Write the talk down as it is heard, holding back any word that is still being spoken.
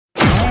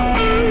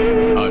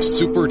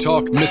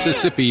SuperTalk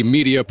Mississippi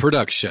media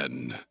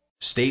production.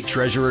 State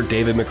Treasurer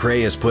David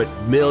McRae has put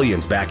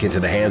millions back into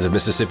the hands of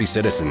Mississippi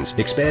citizens,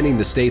 expanding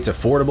the state's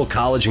affordable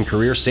college and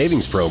career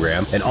savings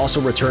program and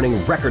also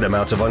returning record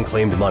amounts of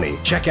unclaimed money.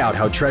 Check out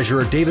how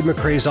Treasurer David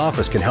McRae's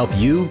office can help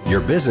you, your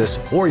business,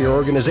 or your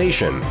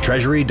organization.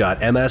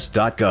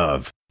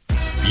 Treasury.ms.gov.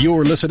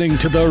 You're listening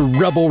to the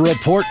Rebel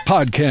Report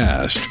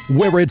podcast,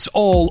 where it's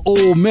all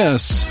Ole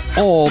Miss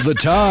all the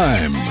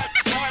time.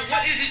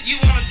 What is it you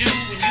want to do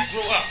when you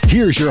grow up?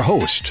 Here's your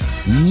host,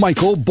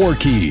 Michael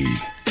Borky.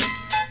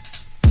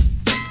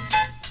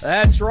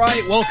 That's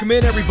right. Welcome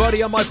in,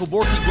 everybody. I'm Michael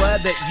Borky.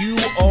 Glad that you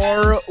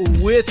are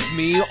with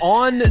me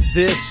on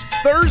this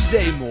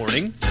Thursday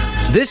morning.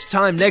 This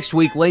time next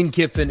week, Lane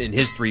Kiffin and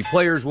his three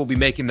players will be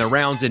making their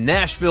rounds in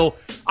Nashville.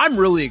 I'm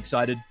really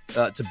excited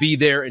to be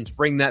there and to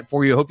bring that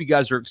for you. I hope you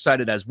guys are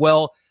excited as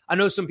well. I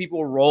know some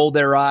people roll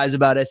their eyes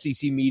about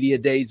SEC Media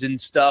Days and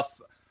stuff.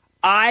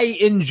 I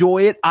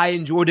enjoy it. I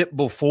enjoyed it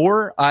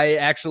before I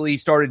actually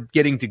started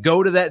getting to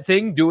go to that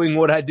thing, doing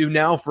what I do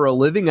now for a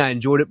living. I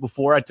enjoyed it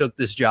before I took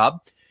this job.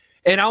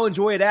 And I'll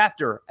enjoy it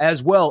after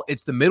as well.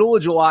 It's the middle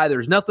of July.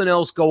 There's nothing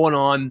else going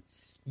on.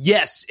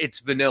 Yes, it's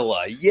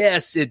vanilla.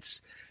 Yes,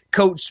 it's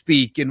coach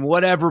speak and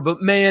whatever.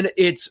 But, man,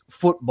 it's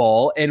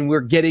football, and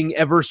we're getting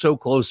ever so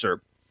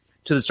closer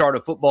to the start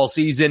of football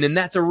season, and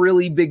that's a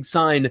really big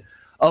sign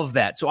of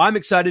that. So I'm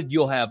excited.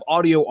 You'll have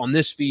audio on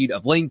this feed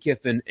of Lane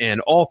Kiffin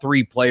and all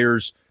three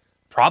players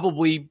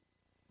probably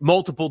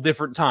multiple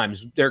different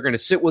times. They're going to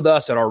sit with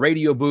us at our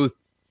radio booth.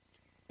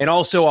 And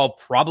also, I'll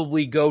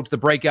probably go to the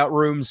breakout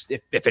rooms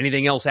if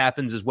anything else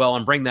happens as well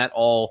and bring that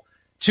all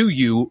to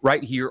you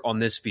right here on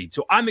this feed.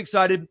 So I'm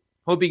excited.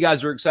 Hope you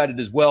guys are excited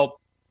as well.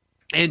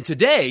 And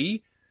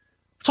today,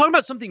 we're talking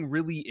about something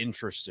really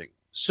interesting.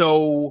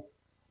 So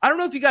I don't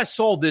know if you guys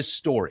saw this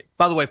story.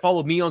 By the way,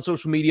 follow me on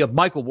social media,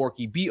 Michael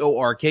Borky,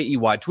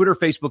 Borkey, Twitter,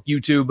 Facebook,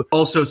 YouTube.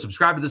 Also,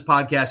 subscribe to this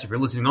podcast if you're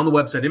listening on the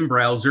website in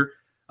browser.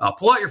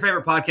 Pull out your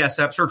favorite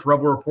podcast app, search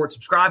Rebel Report,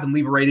 subscribe, and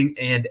leave a rating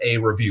and a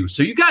review.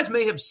 So you guys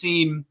may have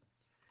seen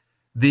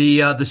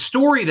the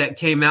story that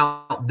came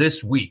out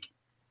this week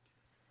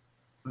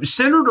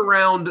centered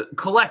around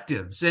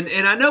collectives.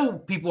 And I know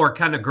people are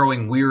kind of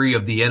growing weary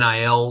of the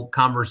NIL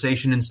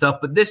conversation and stuff,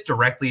 but this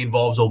directly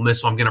involves Ole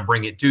Miss, so I'm going to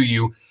bring it to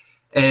you.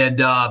 And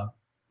got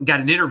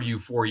an interview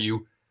for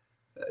you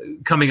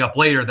coming up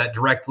later that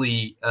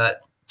directly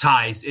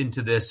ties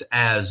into this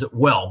as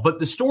well. But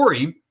the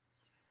story,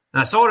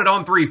 I saw it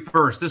on 3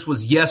 first. This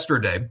was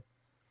yesterday.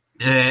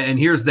 And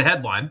here's the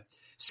headline.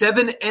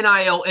 7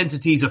 NIL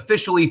entities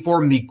officially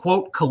form the,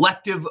 quote,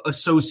 collective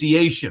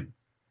association.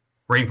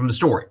 Reading from the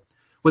story.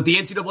 With the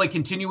NCAA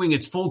continuing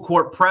its full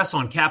court press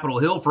on Capitol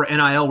Hill for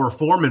NIL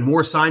reform and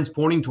more signs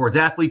pointing towards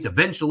athletes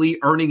eventually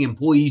earning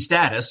employee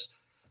status,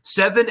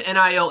 7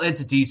 NIL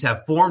entities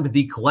have formed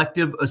the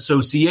collective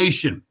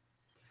association.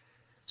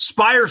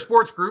 Spire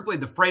Sports Group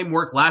laid the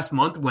framework last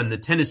month when the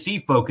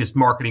Tennessee-focused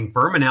marketing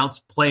firm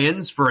announced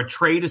plans for a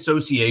trade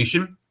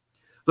association.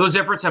 Those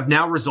efforts have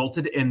now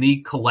resulted in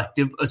the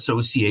Collective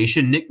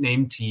Association,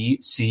 nicknamed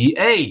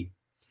TCA.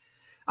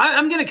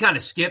 I'm going to kind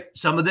of skip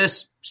some of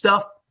this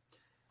stuff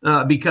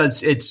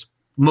because it's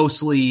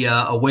mostly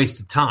a waste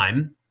of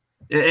time.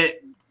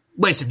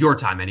 Waste of your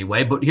time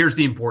anyway, but here's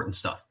the important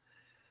stuff.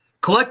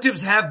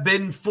 Collectives have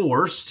been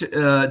forced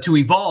to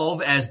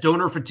evolve as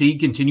donor fatigue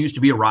continues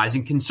to be a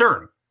rising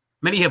concern.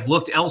 Many have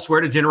looked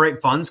elsewhere to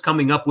generate funds,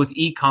 coming up with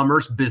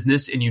e-commerce,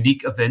 business, and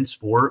unique events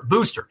for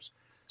boosters.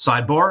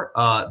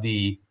 Sidebar,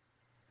 the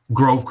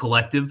Grove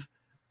Collective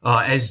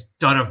has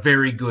done a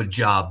very good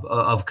job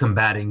of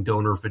combating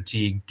donor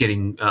fatigue,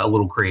 getting a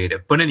little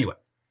creative. But anyway,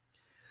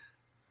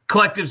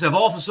 collectives have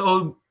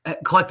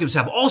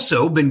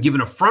also been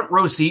given a front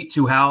row seat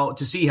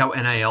to see how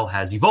NIL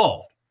has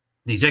evolved.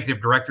 The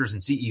executive directors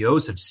and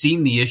CEOs have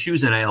seen the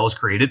issues NIL has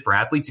created for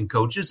athletes and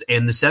coaches,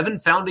 and the 7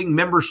 founding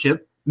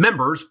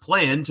members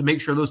plan to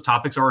make sure those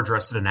topics are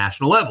addressed at a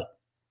national level.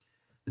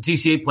 The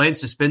TCA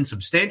plans to spend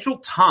substantial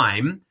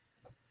time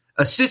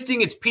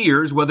assisting its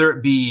peers, whether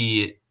it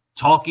be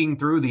talking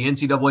through the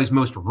NCAA's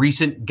most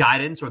recent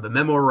guidance or the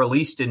memo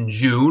released in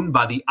June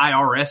by the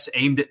IRS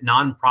aimed at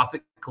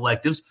nonprofit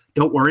collectives.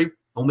 Don't worry,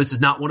 Ole Miss is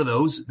not one of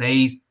those.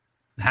 They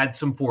had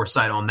some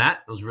foresight on that.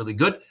 It was really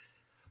good.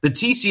 The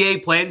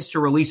TCA plans to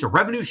release a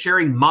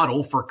revenue-sharing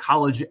model for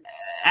college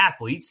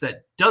athletes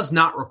that does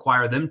not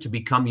require them to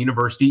become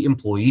university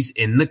employees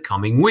in the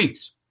coming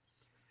weeks.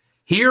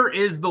 Here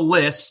is the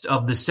list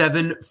of the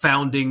 7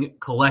 founding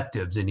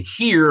collectives, and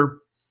here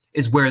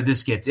is where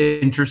this gets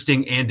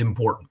interesting and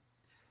important.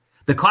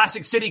 The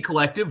Classic City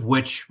Collective,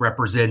 which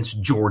represents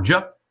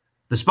Georgia.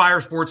 The Spire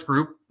Sports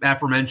Group,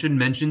 aforementioned,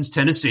 mentions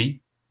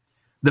Tennessee.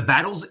 The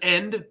Battle's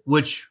End,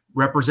 which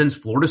represents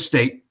Florida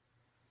State.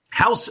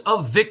 House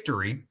of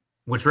Victory,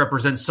 which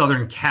represents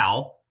Southern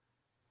Cal.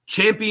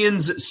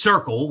 Champions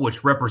Circle,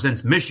 which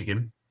represents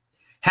Michigan.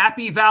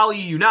 Happy Valley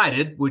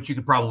United, which you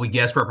could probably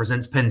guess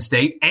represents Penn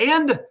State.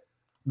 And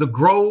the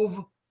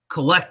Grove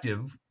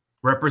Collective,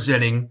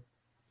 representing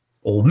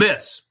Ole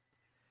Miss.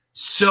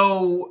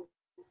 So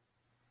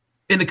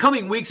In the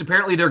coming weeks,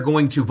 apparently they're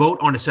going to vote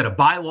on a set of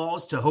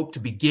bylaws to hope to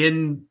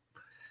begin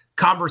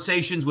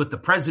conversations with the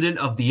president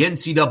of the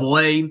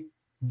NCAA.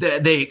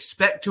 They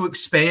expect to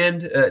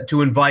expand,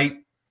 to invite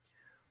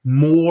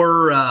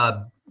more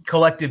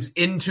collectives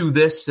into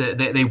this.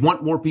 They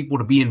want more people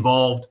to be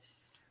involved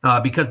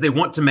because they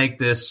want to make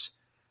this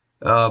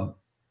a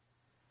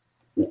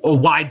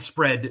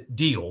widespread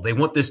deal. They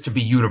want this to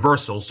be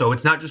universal. So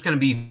it's not just going to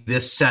be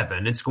this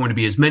 7. It's going to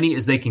be as many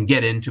as they can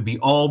get in to be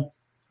all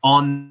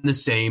on the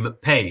same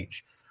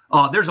page.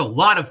 There's a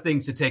lot of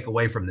things to take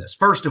away from this.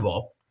 First of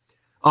all,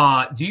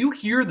 do you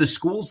hear the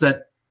schools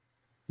that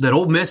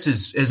Ole Miss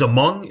is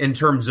among in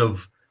terms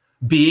of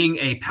being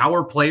a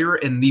power player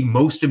and the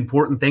most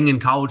important thing in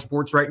college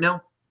sports right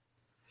now?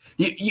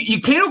 You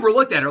can't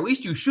overlook that, or at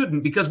least you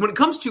shouldn't, because when it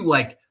comes to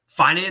like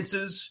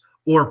finances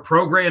or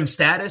program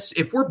status,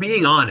 if we're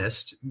being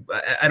honest,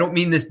 I don't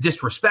mean this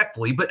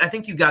disrespectfully, but I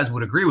think you guys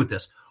would agree with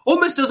this.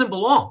 Ole Miss doesn't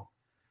belong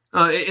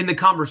in the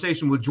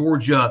conversation with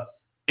Georgia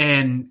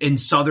and in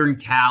Southern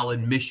Cal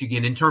and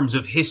Michigan in terms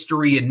of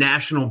history and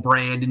national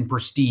brand and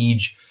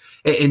prestige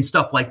and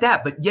stuff like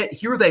that. But yet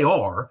here they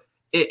are.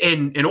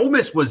 And Ole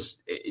Miss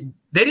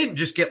they didn't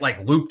just get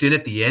like looped in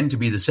at the end to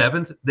be the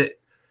 7th.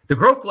 The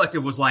Grove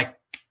Collective was like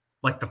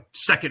the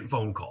second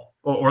phone call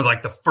or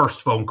like the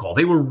first phone call.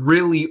 They were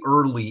really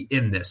early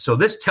in this. So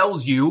this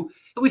tells you,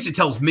 at least it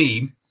tells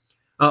me,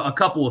 a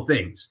couple of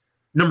things.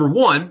 Number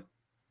one,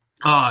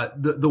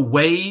 the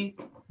way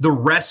the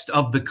rest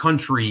of the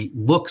country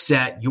looks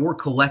at your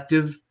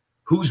collective,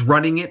 who's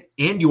running it,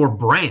 and your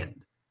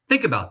brand.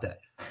 Think about that.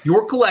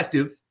 Your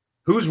collective,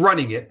 who's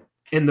running it,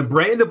 and the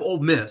brand of Ole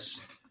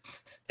Miss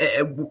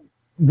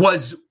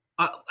was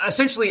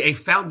essentially a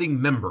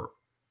founding member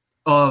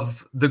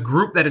of the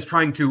group that is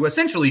trying to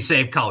essentially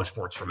save college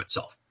sports from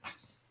itself.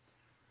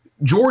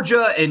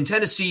 Georgia and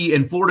Tennessee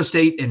and Florida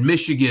State and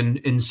Michigan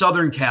and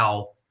Southern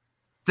Cal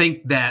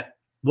think that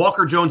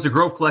Walker Jones, the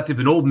Grove Collective,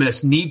 and Ole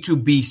Miss need to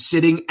be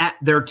sitting at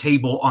their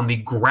table on the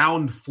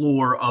ground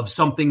floor of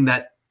something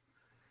that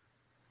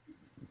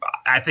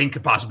I think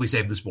could possibly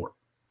save the sport.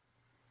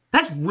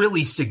 That's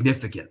really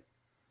significant.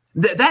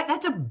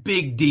 That's a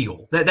big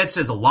deal. That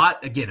says a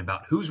lot, again,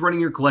 about who's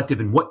running your collective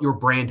and what your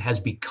brand has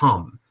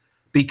become.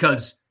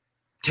 Because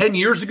 10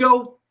 years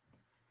ago,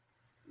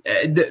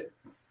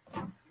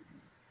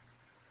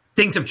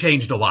 things have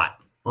changed a lot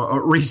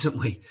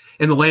recently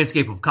in the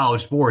landscape of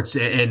college sports.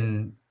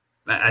 And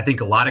I think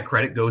a lot of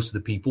credit goes to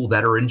the people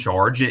that are in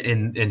charge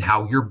and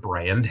how your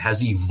brand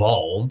has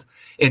evolved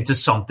into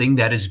something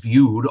that is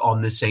viewed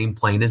on the same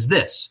plane as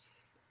this.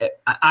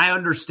 I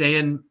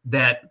understand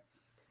that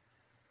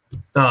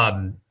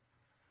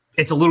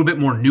it's a little bit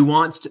more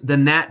nuanced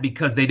than that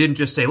because they didn't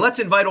just say, let's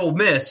invite Ole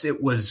Miss.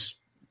 It was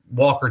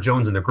Walker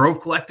Jones and the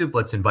Grove Collective.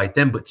 Let's invite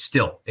them. But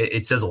still,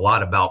 it says a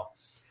lot about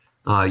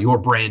your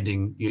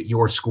branding,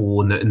 your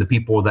school, and the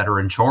people that are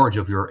in charge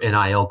of your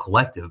NIL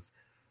collective.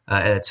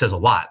 It says a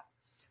lot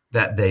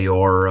that they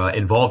are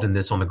involved in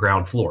this on the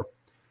ground floor.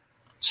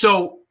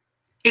 So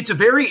it's a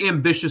very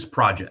ambitious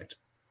project,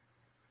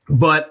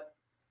 but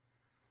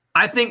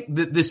I think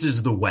that this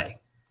is the way.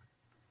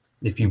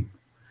 If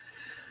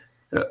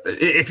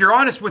you're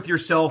honest with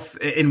yourself,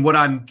 and what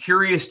I'm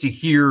curious to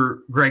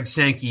hear Greg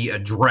Sankey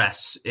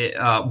address,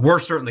 we're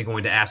certainly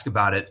going to ask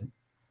about it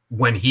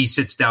when he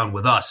sits down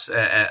with us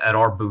at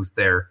our booth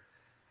there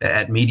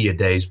at Media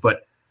Days.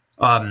 But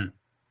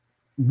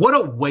what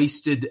a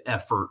wasted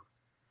effort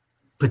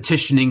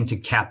petitioning to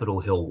Capitol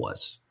Hill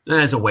was.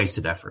 As a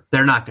wasted effort.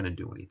 They're not going to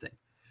do anything.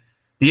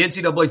 The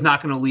NCAA is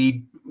not going to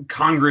lead.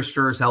 Congress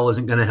sure as hell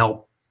isn't going to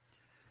help.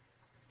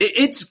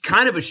 It's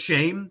kind of a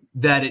shame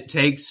that it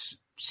takes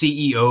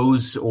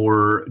CEOs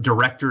or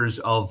directors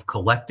of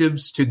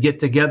collectives to get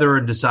together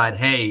and decide,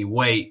 hey,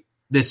 wait,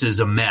 this is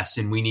a mess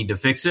and we need to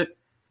fix it.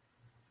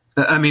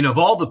 I mean, of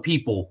all the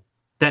people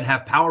that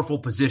have powerful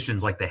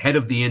positions like the head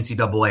of the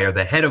NCAA or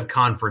the head of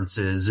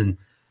conferences, and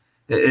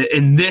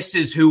this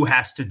is who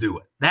has to do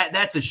it.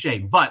 That's a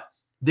shame, but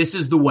this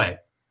is the way.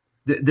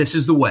 This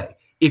is the way.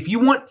 If you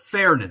want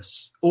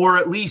fairness, or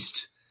at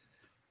least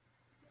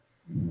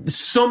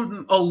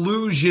some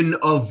illusion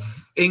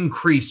of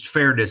increased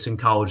fairness in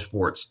college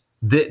sports,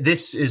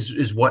 this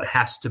is what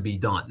has to be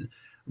done.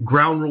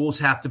 Ground rules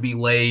have to be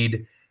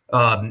laid.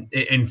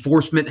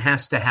 Enforcement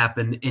has to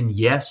happen. And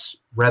yes,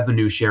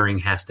 revenue sharing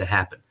has to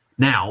happen.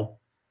 Now,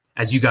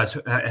 as you guys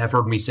have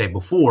heard me say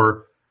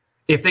before,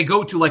 if they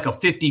go to like a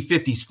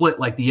 50-50 split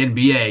like the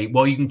NBA,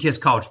 well, you can kiss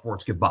college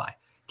sports goodbye.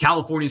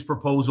 California's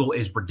proposal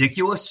is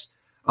ridiculous.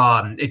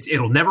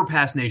 It'll never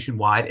pass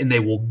nationwide, and they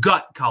will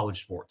gut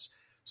college sports.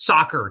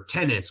 Soccer,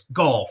 tennis,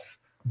 golf,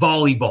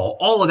 volleyball,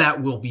 all of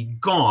that will be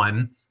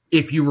gone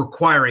if you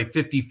require a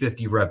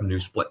 50-50 revenue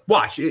split.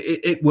 Watch,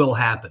 it will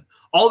happen.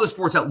 All the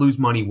sports that lose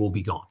money will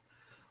be gone.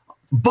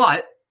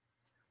 But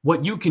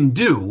what you can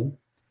do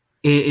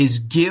is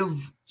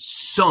give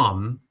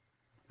some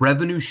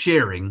revenue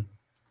sharing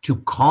to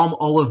calm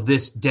all of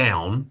this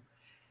down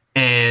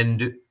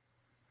and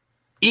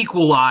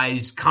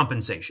equalize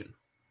compensation.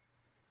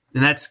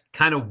 And that's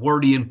kind of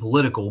wordy and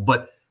political,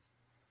 but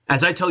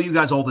as I tell you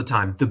guys all the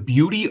time, the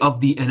beauty of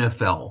the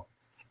NFL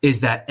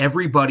is that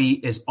everybody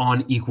is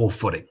on equal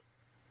footing.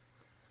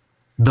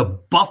 The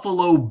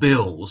Buffalo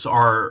Bills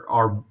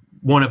are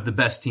one of the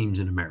best teams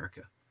in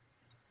America.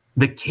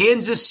 The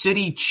Kansas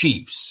City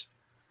Chiefs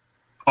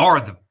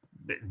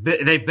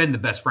they've been the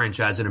best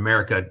franchise in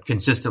America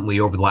consistently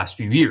over the last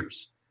few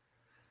years.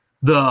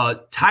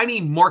 The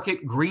tiny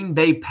market Green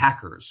Bay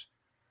Packers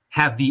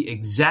have the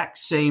exact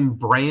same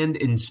brand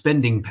and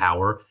spending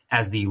power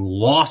as the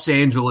Los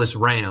Angeles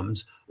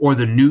Rams or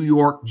the New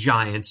York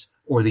Giants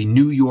or the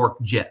New York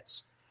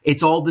Jets.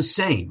 It's all the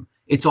same.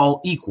 It's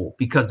all equal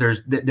because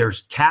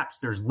there's caps,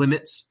 there's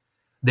limits,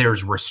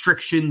 there's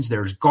restrictions,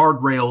 there's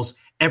guardrails.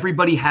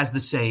 Everybody has the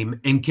same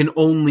and can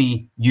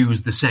only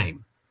use the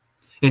same.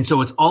 And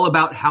so it's all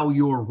about how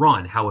you're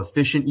run, how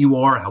efficient you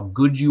are, how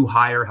good you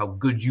hire, how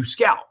good you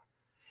scout.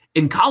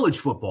 In college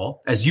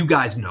football, as you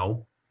guys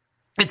know,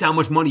 it's how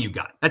much money you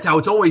got. That's how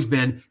it's always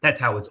been. That's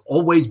how it's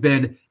always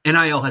been.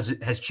 NIL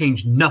has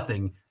changed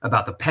nothing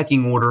about the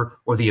pecking order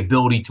or the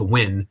ability to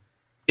win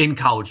in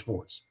college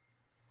sports.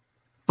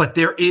 But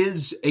there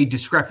is a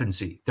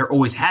discrepancy. There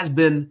always has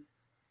been.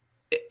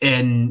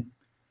 And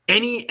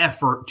any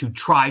effort to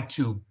try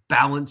to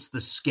balance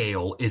the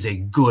scale is a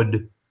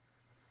good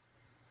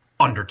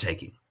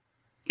undertaking.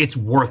 It's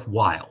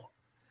worthwhile.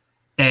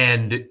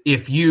 And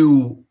if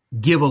you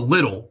give a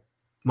little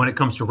when it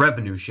comes to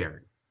revenue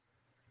sharing,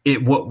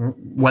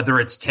 whether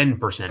it's 10%,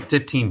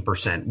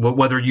 15%,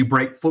 whether you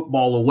break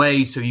football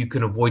away so you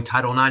can avoid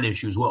Title IX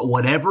issues,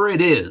 whatever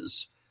it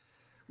is,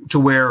 to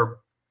where,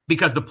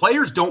 because the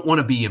players don't want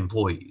to be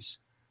employees.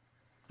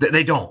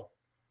 They don't.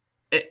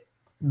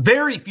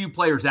 Very few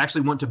players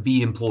actually want to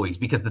be employees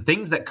because the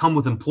things that come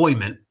with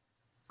employment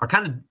are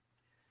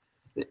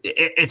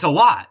it's a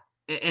lot.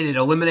 And it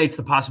eliminates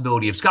the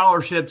possibility of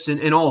scholarships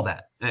and all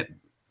that.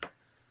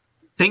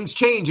 Things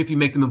change if you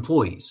make them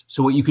employees.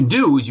 So what you can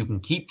do is you can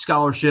keep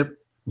scholarship,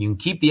 you can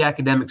keep the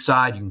academic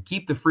side, you can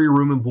keep the free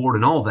room and board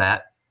and all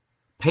that,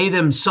 pay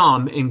them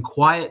some and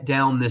quiet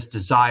down this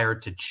desire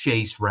to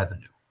chase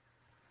revenue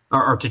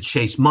or to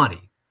chase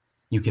money.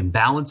 You can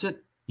balance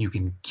it. You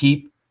can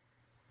keep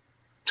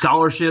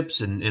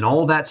scholarships and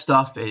all that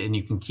stuff, and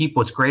you can keep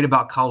what's great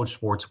about college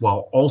sports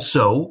while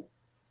also,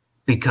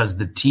 because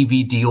the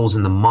TV deals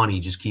and the money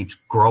just keeps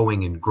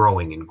growing and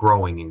growing and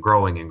growing and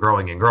growing and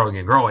growing and growing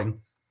and growing,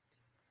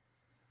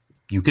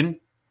 you can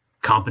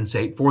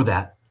compensate for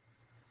that.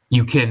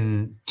 You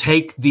can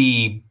take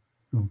the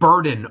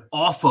burden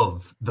off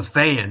of the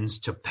fans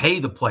to pay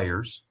the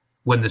players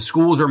when the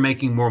schools are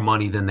making more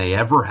money than they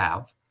ever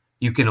have.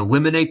 You can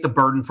eliminate the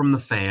burden from the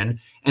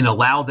fan and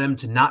allow them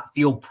to not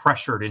feel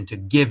pressured into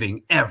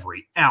giving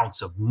every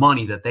ounce of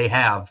money that they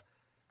have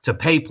to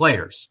pay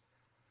players.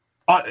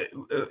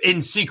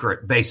 In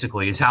secret,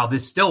 basically, is how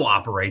this still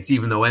operates,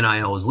 even though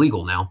NIL is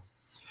legal now.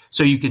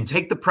 So you can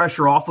take the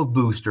pressure off of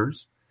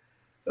boosters.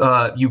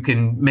 You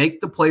can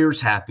make the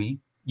players happy.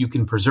 You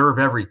can preserve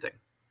everything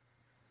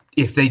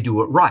if they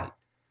do it right.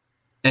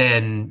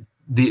 And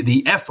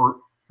the effort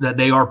that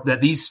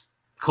these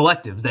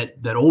collectives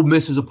that Ole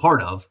Miss is a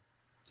part of,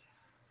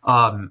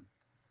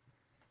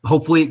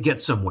 hopefully it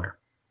gets somewhere,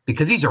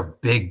 because these are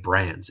big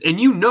brands.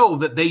 And you know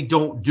that they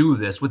don't do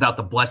this without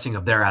the blessing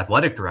of their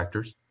athletic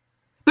directors.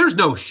 There's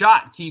no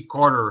shot Keith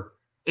Carter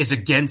is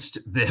against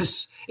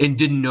this and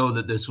didn't know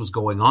that this was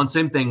going on.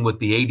 Same thing with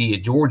the AD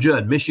at Georgia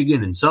and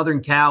Michigan and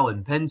Southern Cal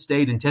and Penn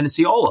State and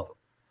Tennessee, all of them.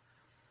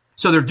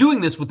 So they're doing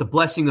this with the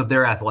blessing of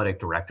their athletic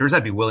directors.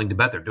 I'd be willing to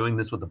bet they're doing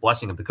this with the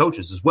blessing of the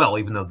coaches as well,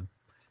 even though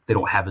they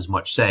don't have as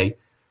much say.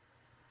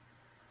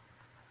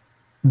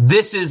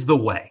 This is the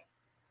way.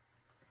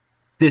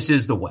 This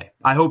is the way.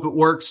 I hope it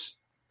works.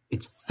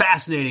 It's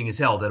fascinating as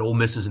hell that Ole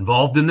Miss is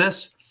involved in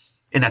this.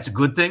 And that's a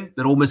good thing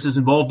that Ole Miss is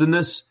involved in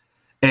this.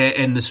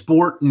 And the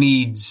sport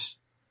needs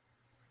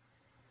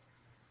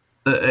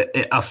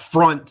a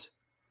front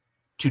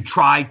to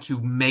try to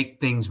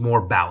make things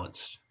more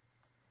balanced.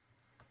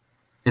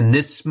 And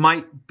this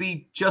might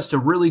be just a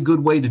really good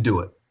way to do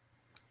it.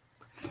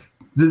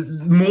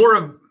 More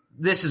of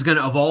this is going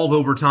to evolve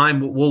over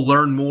time. We'll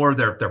learn more.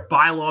 Their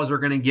bylaws are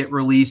going to get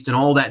released and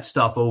all that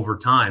stuff over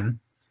time.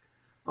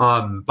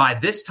 By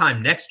this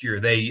time next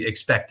year, they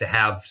expect to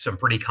have some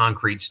pretty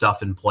concrete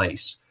stuff in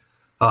place.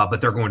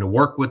 But they're going to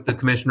work with the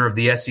commissioner of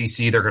the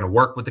SEC. They're going to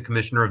work with the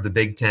commissioner of the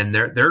Big Ten.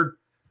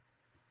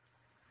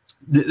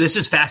 This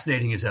is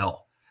fascinating as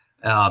hell.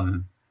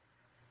 And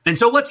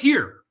so let's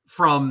hear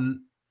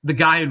from the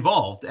guy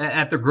involved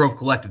at the Grove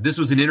Collective. This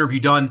was an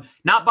interview done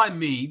not by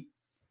me.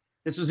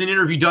 This was an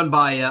interview done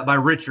by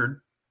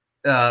Richard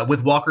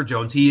with Walker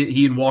Jones.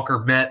 He and Walker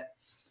met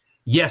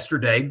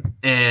yesterday,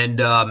 and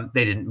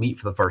they didn't meet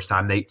for the first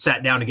time. They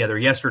sat down together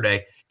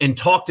yesterday and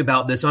talked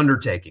about this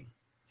undertaking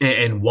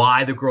and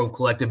why the Grove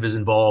Collective is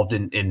involved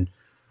and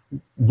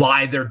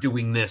why they're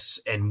doing this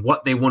and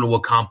what they want to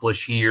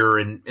accomplish here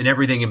and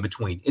everything in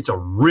between. It's a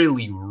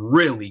really,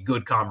 really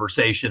good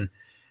conversation,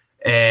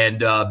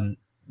 and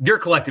your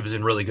collective is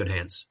in really good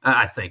hands,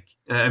 I think.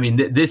 I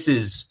mean, this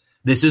is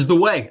the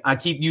way. I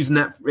keep using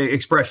that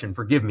expression,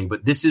 forgive me,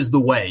 but this is the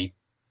way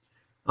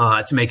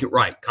to make it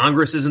right.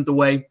 Congress isn't the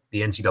way.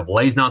 The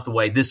NCAA is not the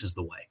way. This is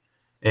the way.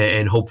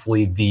 And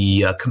hopefully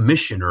the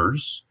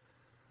commissioners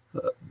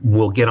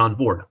will get on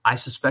board. I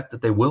suspect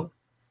that they will,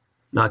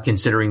 not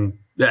considering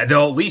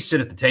they'll at least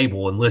sit at the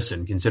table and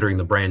listen, considering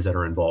the brands that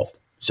are involved.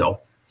 So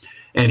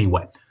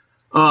anyway,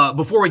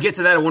 before we get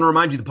to that, I want to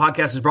remind you the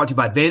podcast is brought to you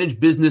by Advantage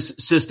Business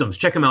Systems.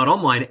 Check them out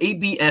online,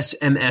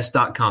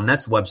 absms.com.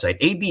 That's the website,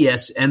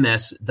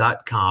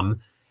 absms.com.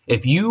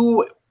 If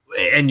you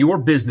and your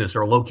business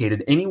are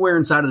located anywhere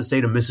inside of the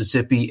state of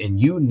Mississippi and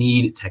you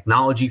need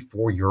technology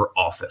for your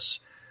office,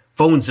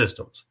 phone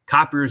systems,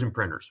 copiers and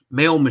printers,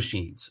 mail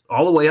machines,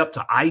 all the way up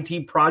to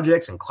IT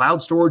projects and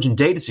cloud storage and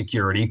data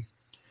security,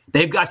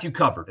 they've got you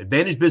covered.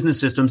 Advantage Business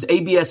Systems,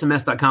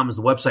 absms.com is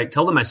the website.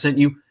 Tell them I sent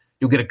you.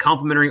 You'll get a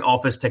complimentary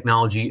office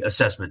technology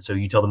assessment. So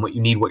you tell them what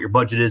you need, what your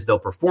budget is. They'll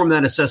perform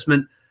that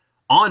assessment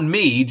on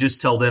me. Just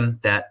tell them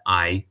that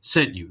I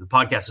sent you. The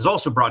podcast is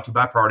also brought to you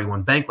by Priority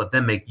One Bank. Let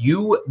them make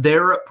you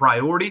their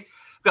priority.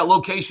 We've got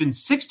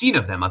locations, 16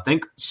 of them, I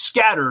think,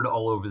 scattered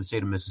all over the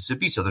state of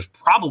Mississippi. So there's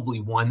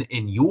probably one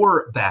in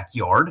your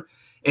backyard.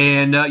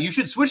 And you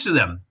should switch to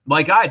them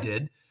like I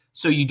did,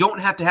 so you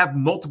don't have to have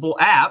multiple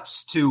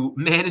apps to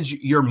manage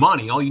your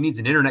money. All you need is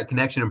an internet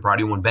connection, and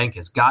Priority One Bank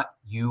has got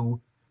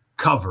you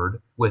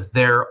covered with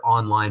their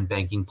online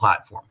banking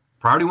platform.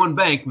 Priority One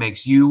Bank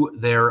makes you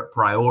their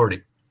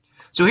priority.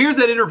 So here's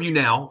that interview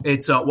now.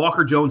 It's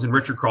Walker Jones and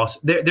Richard Cross.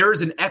 There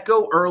is an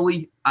echo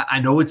early. I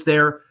know it's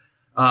there.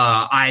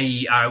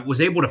 I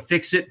was able to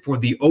fix it for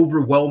the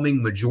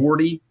overwhelming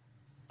majority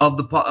of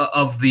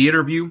the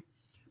interview,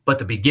 but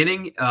the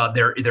beginning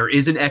there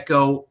is an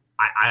echo.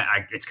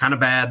 It's kind of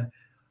bad,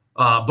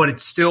 but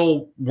it's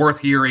still worth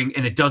hearing,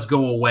 and it does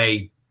go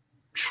away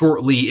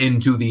shortly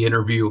into the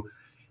interview.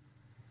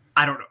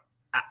 I don't know.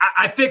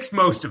 I fixed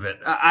most of it.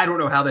 I don't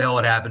know how the hell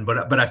it happened,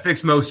 but I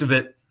fixed most of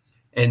it.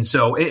 And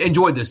so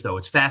enjoyed this, though.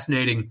 It's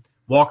fascinating.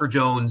 Walker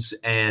Jones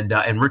and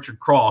Richard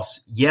Cross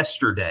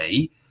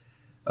yesterday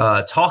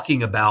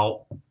talking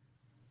about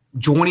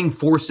joining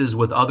forces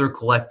with other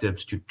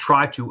collectives to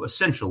try to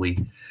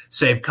essentially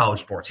save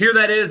college sports. Here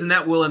that is, and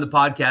that will end the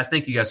podcast.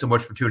 Thank you guys so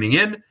much for tuning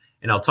in,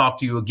 and I'll talk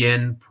to you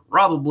again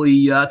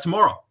probably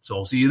tomorrow. So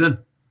I'll see you then.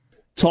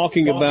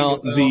 Talking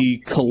about the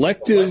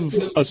collective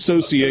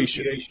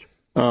association,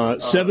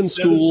 7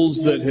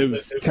 schools that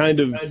have kind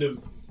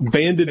of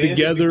banded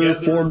together,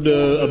 formed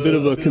a bit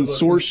of a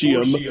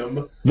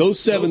consortium. Those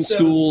 7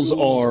 schools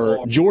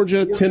are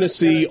Georgia,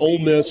 Tennessee, Ole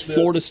Miss,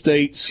 Florida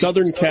State,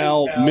 Southern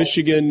Cal,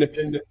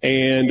 Michigan,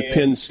 and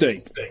Penn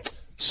State.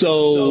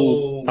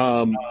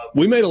 So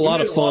we made a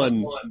lot of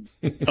fun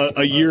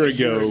a year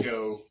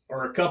ago,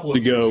 or a couple of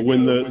ago,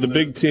 when the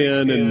Big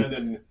Ten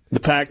and the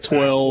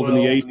Pac-12 and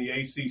the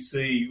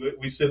ACC,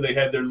 we said they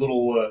had their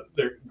little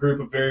their group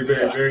of very,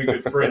 very, very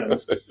good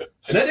friends.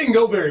 And that didn't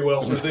go very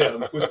well for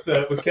them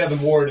with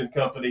Kevin Warren and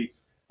company.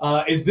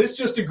 Is this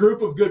just a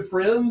group of good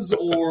friends,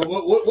 or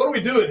what are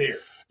we doing here?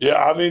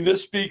 Yeah, I mean,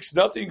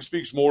 nothing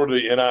speaks more to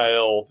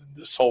NIL than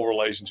this whole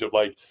relationship.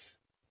 Like,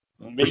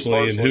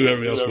 personally, and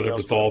whoever else would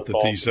ever thought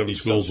that these 7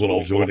 schools would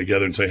all join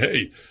together and say,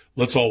 hey,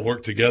 let's all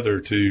work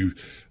together to,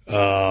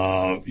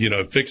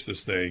 fix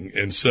this thing.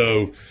 And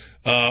so,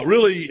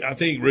 really, I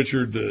think,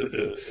 Richard,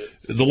 the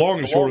long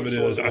and short of it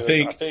is, I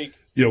think,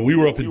 we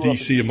were up in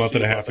D.C. a month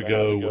and a half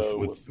ago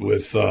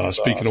with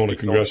speaking on a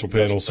congressional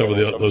panel. Some of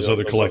those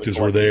other collectives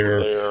were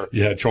there.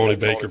 You had Charlie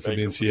Baker from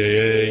the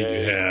NCAA.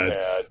 You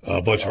had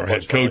a bunch of our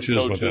head coaches,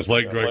 a bunch of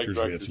athletic directors.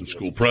 We had some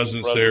school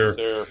presidents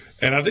there.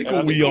 And I think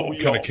what we all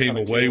kind of came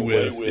away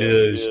with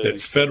is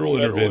that federal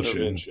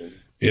intervention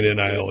in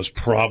NIL is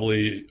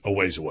probably a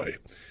ways away.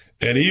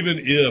 And even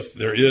if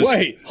there is...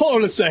 Wait, hold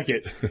on a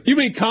second. You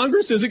mean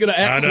Congress isn't going to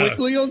act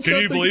quickly on something?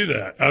 Can you believe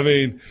that? I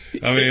mean,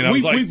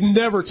 we've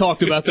never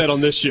talked about that on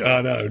this show.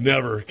 I know,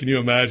 never. Can you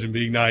imagine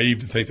being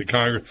naive to think that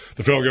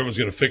the federal government is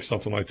going to fix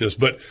something like this?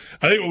 But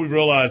I think what we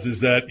realize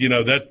is that,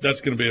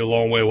 that's going to be a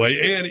long way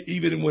away. And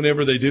even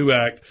whenever they do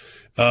act,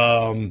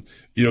 do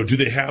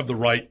they have the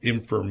right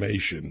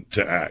information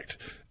to act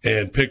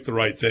and pick the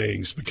right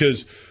things?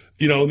 Because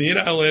in the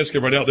NIL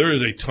landscape right now, there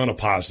is a ton of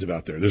positive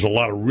out there. There's a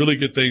lot of really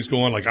good things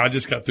going on. Like, I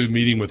just got through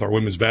meeting with our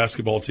women's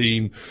basketball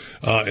team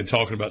and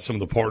talking about some of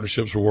the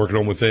partnerships we're working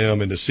on with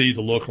them, and to see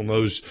the look on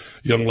those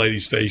young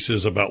ladies'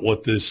 faces about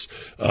what this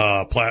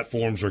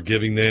platforms are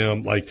giving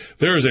them. Like,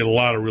 there is a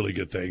lot of really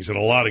good things and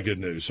a lot of good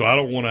news. So I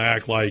don't want to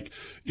act like,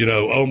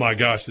 oh my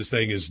gosh, this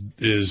thing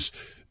is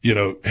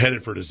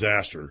headed for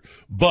disaster.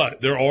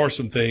 But there are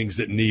some things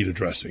that need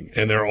addressing,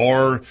 and there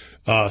are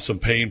some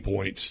pain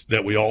points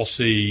that we all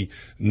see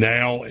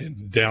now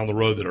and down the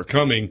road that are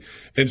coming.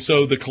 And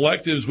so the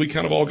collectives, we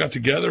kind of all got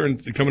together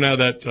and coming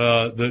out of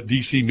that the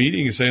D.C.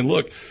 meeting and saying,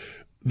 look,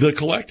 the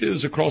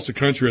collectives across the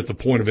country are at the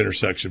point of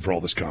intersection for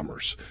all this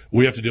commerce.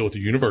 We have to deal with the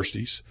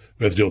universities.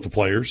 We have to deal with the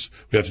players.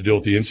 We have to deal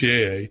with the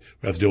NCAA.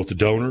 We have to deal with the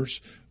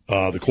donors,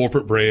 the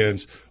corporate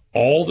brands.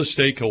 All the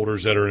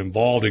stakeholders that are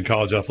involved in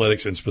college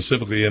athletics, and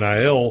specifically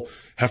NIL,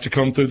 have to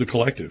come through the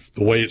collective,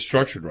 the way it's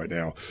structured right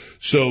now.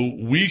 So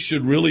we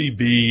should really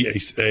be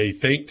a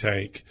think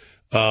tank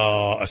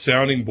a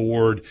sounding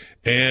board,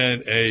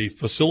 and a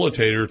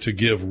facilitator to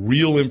give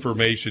real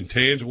information,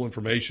 tangible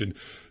information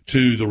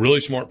to the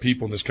really smart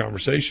people in this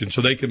conversation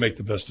so they can make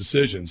the best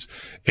decisions.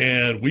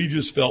 And we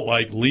just felt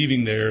like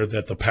leaving there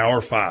that the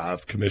Power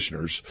 5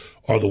 commissioners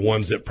are the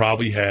ones that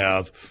probably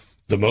have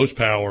the most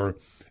power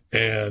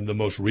and the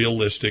most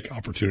realistic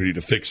opportunity to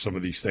fix some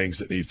of these things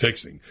that need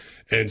fixing.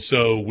 And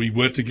so we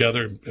went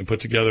together and put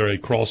together a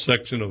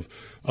cross-section of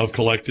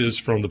collectives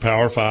from the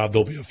Power 5.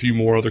 There'll be a few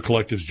more other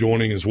collectives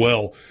joining as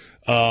well.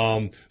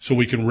 So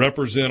we can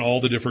represent all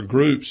the different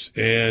groups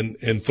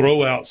and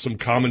throw out some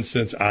common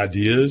sense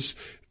ideas,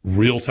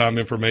 real-time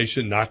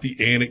information, not the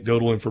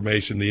anecdotal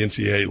information the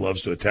NCAA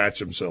loves to attach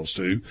themselves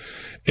to,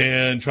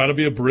 and try to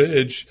be a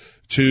bridge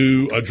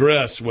to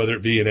address whether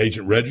it be an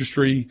agent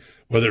registry,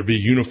 whether it be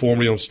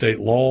uniformity on state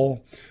law,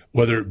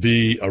 whether it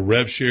be a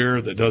rev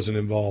share that doesn't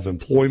involve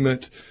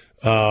employment,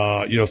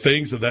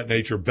 things of that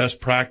nature, best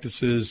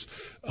practices.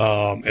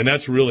 And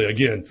that's really,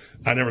 again,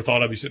 I never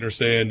thought I'd be sitting there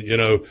saying,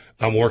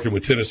 I'm working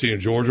with Tennessee and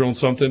Georgia on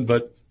something,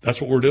 but that's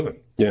what we're doing.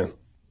 Yeah.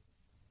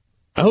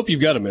 I hope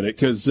you've got a minute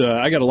because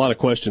I got a lot of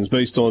questions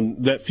based on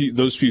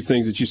those few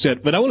things that you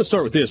said. But I want to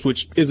start with this,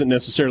 which isn't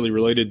necessarily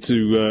related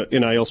to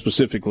NIL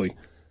specifically.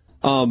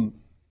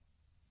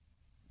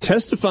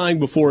 Testifying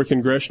before a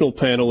congressional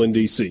panel in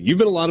D.C. You've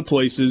been a lot of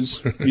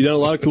places. You've done a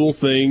lot of cool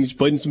things. You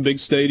played in some big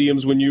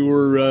stadiums when you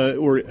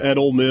were at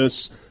Ole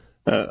Miss.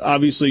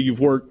 Obviously, you've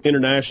worked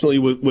internationally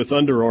with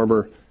Under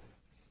Armour. Have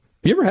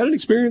you ever had an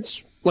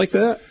experience like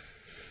that?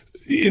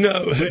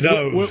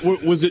 No.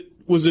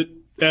 Was it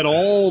at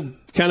all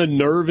kind of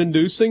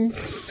nerve-inducing?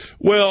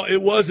 Well,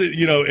 it wasn't,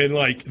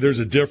 and there's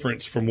a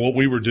difference from what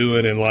we were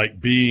doing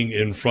and being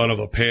in front of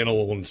a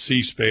panel on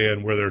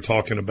C-SPAN where they're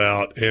talking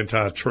about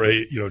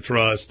anti-trade,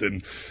 trust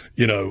and,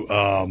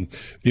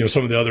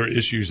 some of the other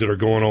issues that are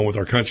going on with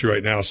our country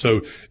right now.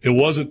 So it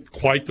wasn't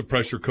quite the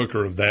pressure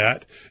cooker of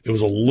that. It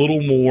was a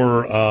little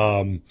more,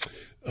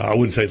 I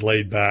wouldn't say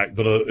laid back,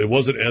 but it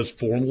wasn't as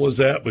formal as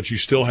that, but you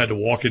still had to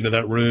walk into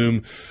that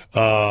room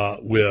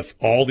with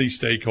all these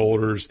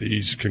stakeholders,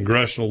 these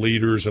congressional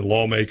leaders and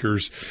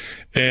lawmakers,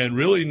 and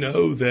really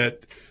know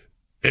that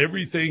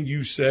everything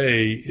you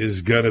say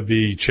is going to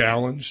be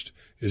challenged,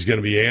 is going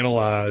to be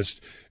analyzed,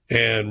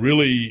 and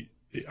really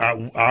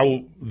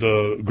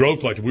the Grove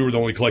Collective, we were the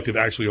only collective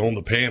actually on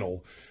the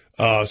panel.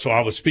 So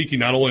I was speaking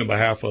not only on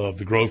behalf of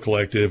the Grove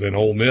Collective and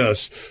Ole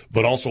Miss,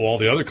 but also all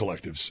the other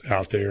collectives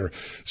out there.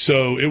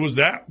 So it was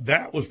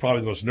that was probably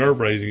the most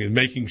nerve-wracking, and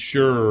making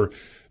sure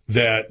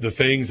that the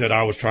things that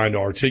I was trying to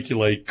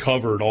articulate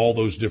covered all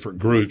those different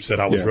groups that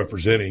I was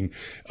representing.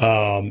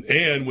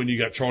 And when you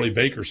got Charlie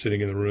Baker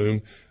sitting in the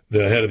room,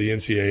 the head of the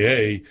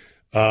NCAA,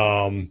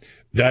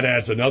 that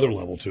adds another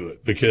level to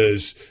it,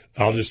 because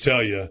I'll just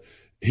tell you,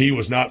 he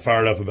was not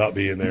fired up about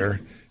being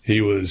there.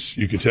 You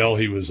could tell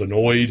he was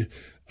annoyed.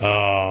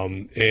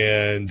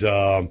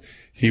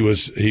 He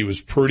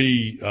was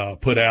pretty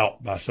put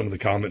out by some of the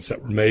comments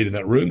that were made in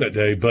that room that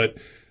day. But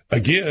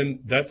again,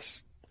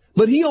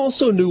 But he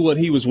also knew what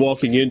he was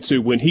walking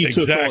into when he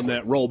took on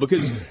that role,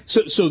 because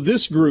so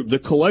this group, the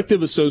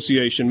collective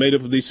association made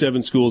up of these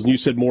 7 schools, and you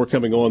said more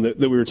coming on that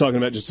we were talking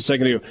about just a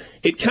second ago.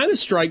 It kind of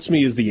strikes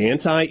me as the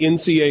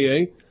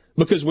anti-NCAA,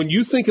 because when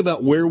you think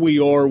about where we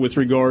are with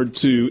regard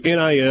to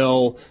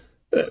NIL,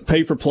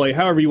 pay for play,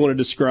 however you want to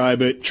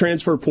describe it,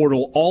 transfer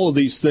portal, all of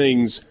these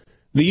things,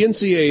 the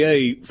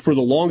NCAA for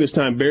the longest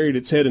time buried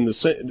its head in the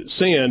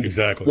sand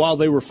while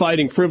they were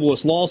fighting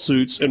frivolous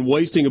lawsuits and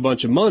wasting a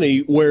bunch of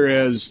money,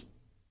 whereas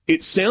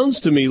it sounds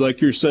to me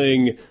like you're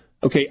saying,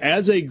 okay,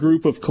 as a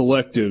group of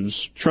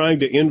collectives trying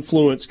to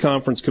influence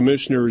conference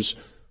commissioners,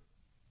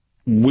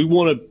 we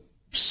want to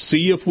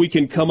see if we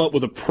can come up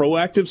with a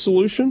proactive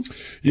solution?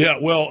 Yeah,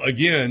 well,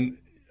 again,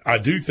 I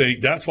do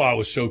think that's why I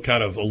was so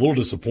kind of a little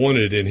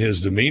disappointed in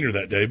his demeanor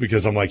that day,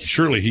 because I'm like,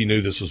 surely he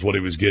knew this was what he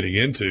was getting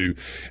into.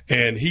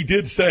 And he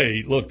did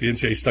say, look, the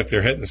NCAA stuck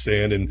their head in the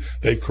sand and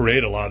they've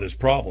created a lot of this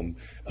problem.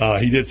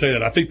 He did say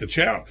that. I think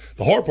the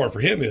hard part for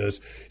him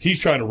is he's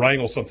trying to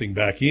wrangle something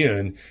back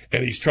in,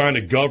 and he's trying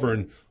to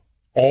govern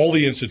all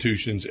the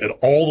institutions at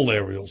all the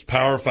levels,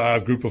 Power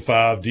 5, Group of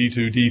 5,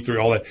 D2,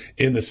 D3, all that,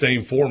 in the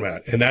same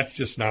format. And that's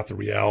just not the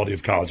reality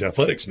of college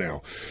athletics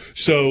now.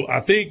 So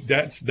I think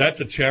that's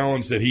a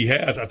challenge that he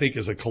has. I think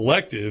as a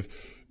collective,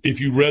 if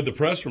you read the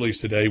press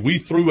release today, we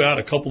threw out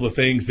a couple of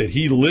things that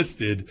he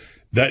listed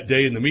that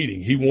day in the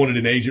meeting. He wanted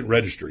an agent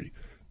registry.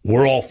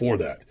 We're all for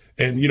that.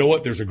 And you know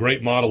what? There's a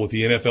great model with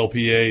the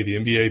NFLPA, the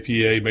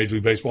NBAPA, Major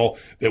League Baseball,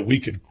 that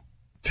we could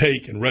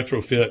take and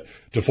retrofit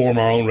to form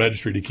our own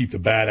registry to keep the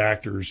bad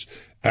actors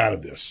out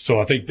of this. So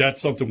I think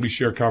that's something we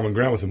share common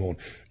ground with him on.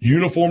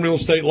 Uniformity on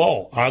state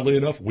law, oddly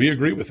enough, we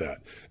agree with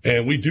that.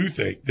 And we do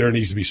think there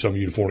needs to be some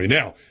uniformity.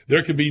 Now,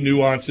 there could be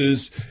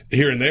nuances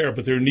here and there,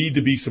 but there need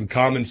to be some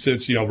common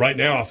sense. Right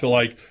now I feel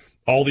like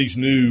all these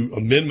new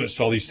amendments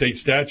to all these state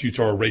statutes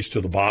are a race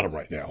to the bottom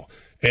right now.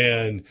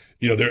 And,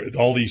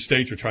 all these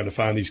states are trying to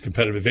find these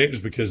competitive advantages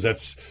because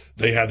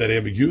they have that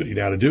ambiguity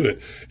now to do it.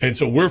 And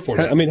so we're for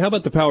that. I mean, how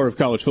about the power of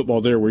college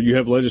football there, where you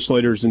have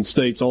legislators in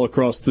states all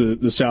across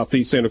the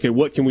Southeast saying, okay,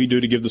 what can we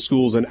do to give the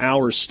schools in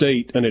our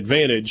state an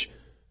advantage?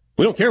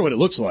 We don't care what it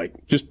looks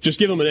like. Just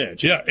give them an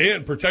edge. Yeah,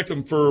 and protect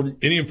them from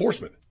any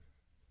enforcement.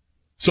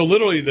 So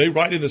literally they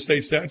write in the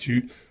state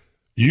statute,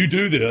 you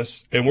do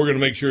this, and we're going to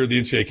make sure the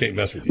NCAA can't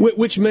mess with you.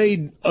 Which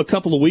made a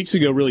couple of weeks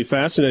ago really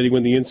fascinating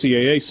when the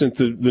NCAA sent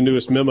the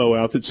newest memo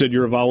out that said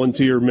you're a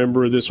volunteer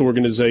member of this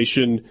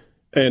organization.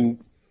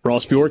 And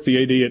Ross Bjork,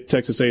 the AD at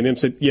Texas A&M,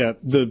 said, yeah,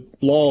 the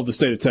law of the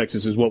state of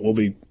Texas is what we'll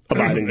be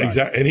abiding by.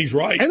 Exactly. And he's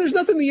right. And there's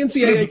nothing the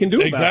NCAA can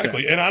do about that.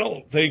 Exactly. And I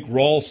don't think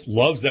Ross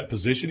loves that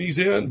position he's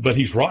in, but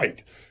he's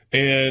right.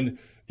 And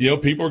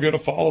people are going to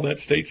follow that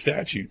state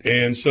statute.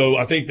 And so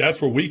I think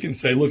that's where we can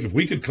say, look, if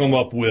we could come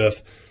up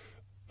with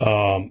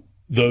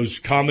those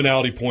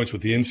commonality points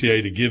with the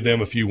NCAA to give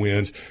them a few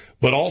wins,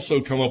 but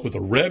also come up with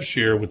a rev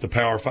share with the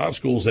Power 5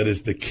 schools that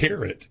is the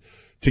carrot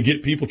to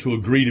get people to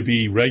agree to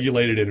be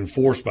regulated and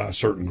enforced by a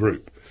certain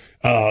group.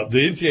 The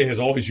NCAA has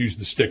always used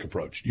the stick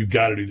approach. You've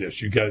got to do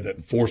this. You've got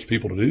to force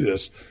people to do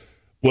this.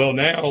 Well,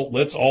 now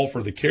let's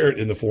offer the carrot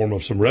in the form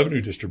of some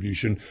revenue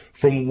distribution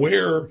from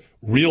where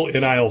real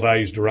NIL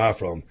values derive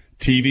from.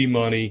 TV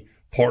money,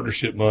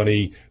 partnership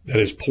money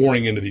that is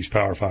pouring into these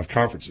Power 5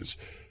 conferences.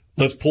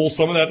 Let's pull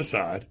some of that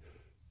aside,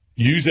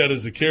 use that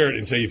as the carrot,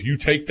 and say if you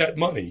take that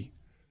money,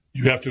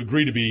 you have to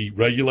agree to be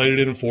regulated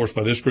and enforced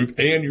by this group,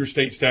 and your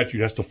state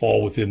statute has to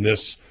fall within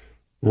this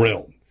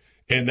realm.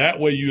 And that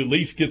way you at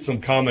least get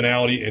some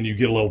commonality and you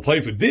get a level play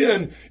field.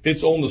 Then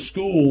it's on the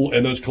school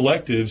and those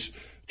collectives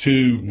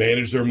to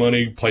manage their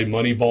money, play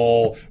money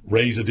ball,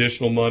 raise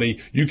additional money.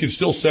 You can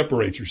still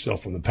separate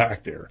yourself from the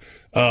pack there.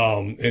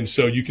 And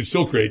so you can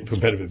still create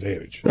competitive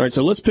advantage. All right,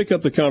 so let's pick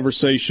up the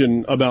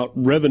conversation about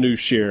revenue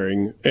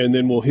sharing, and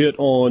then we'll hit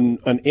on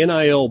an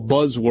NIL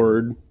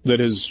buzzword that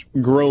has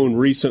grown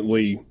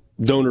recently,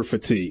 donor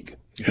fatigue.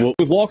 Yeah. Well,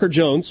 with Walker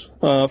Jones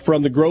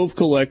from the Grove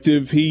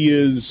Collective, he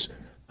is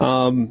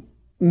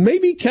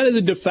maybe kind of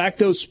the de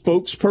facto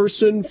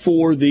spokesperson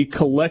for the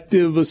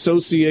collective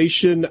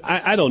association.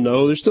 I don't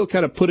know. They're still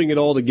kind of putting it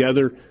all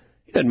together.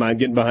 He doesn't mind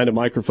getting behind a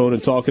microphone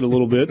and talking a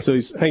little bit, so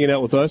he's hanging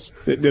out with us.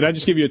 Did I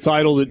just give you a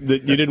title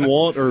that you didn't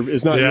want or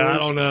is not yours? I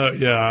don't know.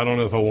 I don't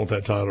know if I want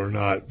that title or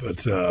not.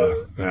 But,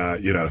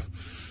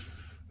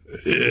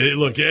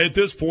 look, at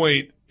this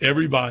point,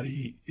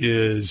 everybody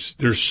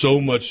there's so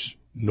much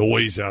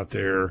noise out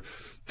there.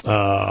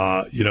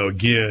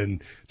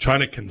 Again,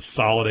 trying to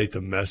consolidate the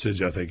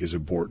message, I think, is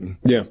important.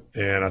 Yeah.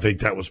 And I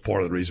think that was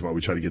part of the reason why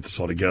we tried to get this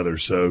all together.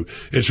 So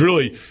it's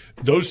really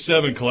those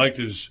 7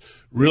 collectives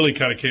really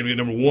kind of came in,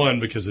 number one,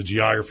 because of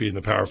geography in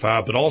the Power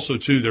 5, but also,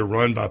 too, they're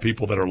run by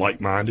people that are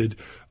like-minded,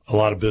 a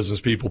lot of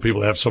business people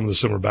that have some of the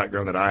similar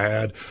background that I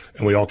had,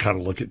 and we all kind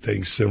of look at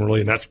things similarly,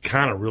 and that's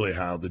kind of really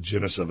how the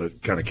genesis of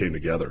it kind of came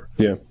together.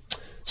 Yeah.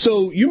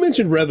 So you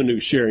mentioned revenue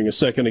sharing a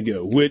second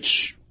ago,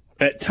 which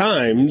at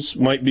times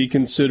might be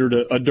considered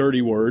a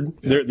dirty word.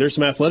 There's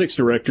some athletics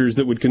directors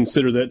that would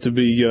consider that to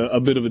be a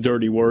bit of a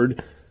dirty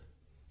word.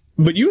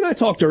 But you and I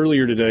talked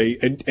earlier today,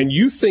 and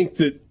you think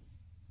that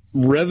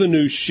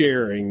revenue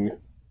sharing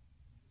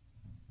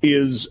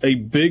is a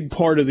big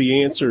part of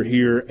the answer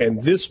here,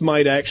 and this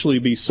might actually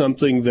be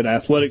something that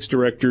athletics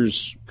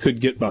directors could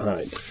get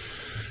behind.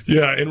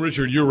 Yeah, and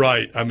Richard, you're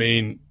right. I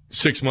mean,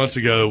 6 months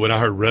ago when I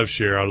heard rev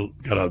share, I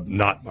got a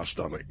knot in my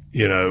stomach,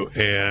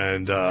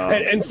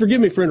 and forgive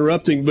me for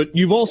interrupting, but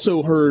you've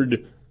also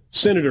heard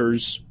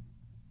senators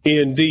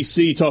in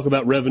D.C. talk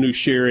about revenue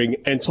sharing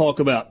and talk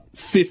about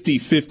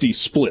 50-50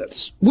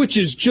 splits, which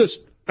is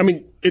just, I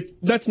mean,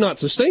 that's not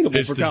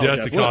sustainable for college athletics. It's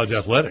the death to college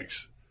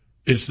athletics.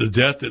 It's the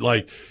death that,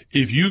 like,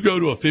 if you go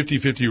to a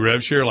 50-50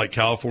 rev share like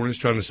California's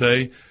trying to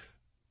say,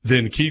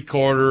 then Keith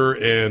Carter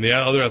and the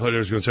other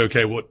athletes are going to say,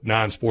 okay, what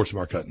 9 sports am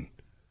I cutting?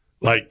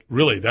 Like,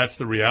 really, that's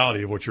the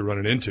reality of what you're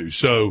running into.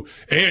 So,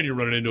 and you're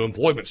running into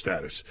employment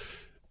status.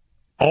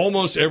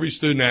 Almost every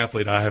student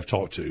athlete I have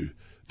talked to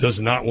does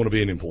not want to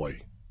be an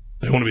employee.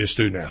 They want to be a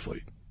student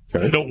athlete.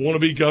 Okay. They don't want to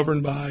be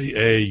governed by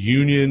a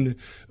union.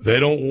 They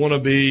don't want to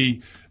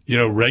be,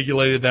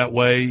 regulated that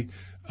way.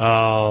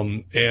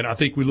 And I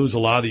think we lose a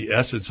lot of the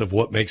essence of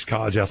what makes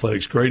college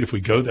athletics great if we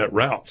go that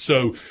route.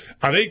 So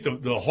I think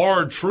the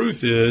hard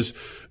truth is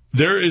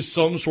there is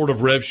some sort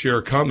of rev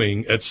share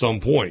coming at some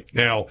point.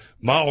 Now,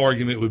 my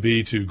argument would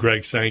be to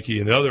Greg Sankey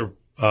and the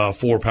other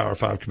 4 Power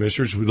 5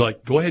 commissioners, we'd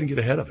like, go ahead and get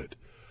ahead of it.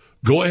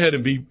 Go ahead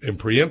and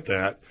preempt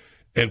that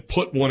and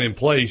put one in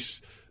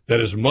place that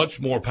is much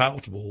more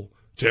palatable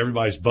to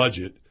everybody's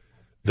budget,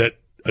 that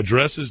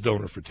addresses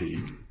donor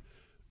fatigue,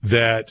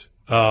 that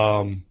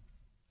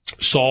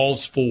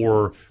solves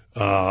for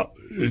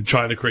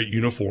trying to create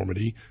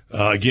uniformity,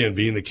 again,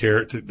 being the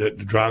carrot that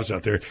drives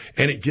out there,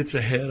 and it gets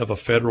ahead of a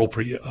federal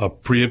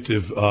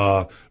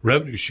preemptive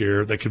revenue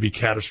share that could be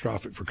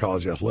catastrophic for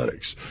college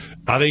athletics.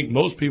 I think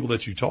most people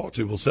that you talk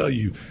to will tell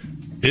you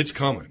it's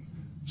coming.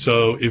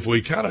 So if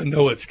we kind of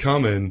know it's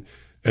coming,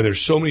 and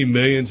there's so many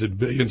millions and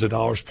billions of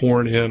dollars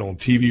pouring in on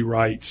TV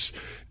rights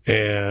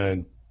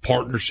and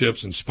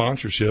partnerships and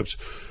sponsorships.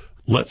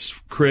 Let's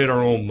create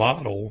our own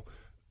model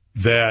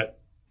that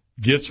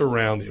gets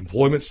around the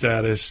employment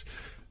status,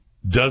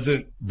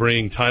 doesn't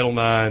bring Title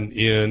IX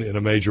in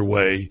a major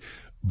way,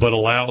 but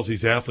allows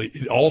these athletes.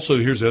 It also,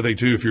 here's the other thing,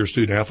 too, if you're a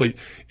student athlete,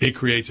 it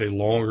creates a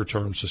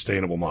longer-term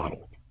sustainable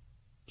model.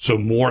 So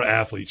more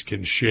athletes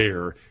can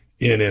share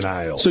in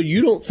NIL. So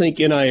you don't think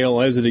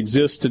NIL as it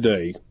exists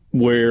today,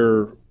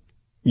 where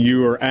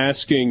you are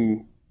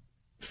asking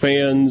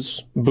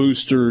fans,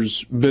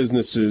 boosters,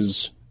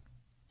 businesses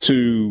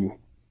to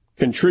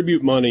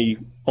contribute money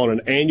on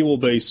an annual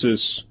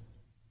basis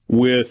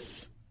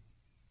with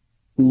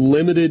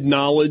limited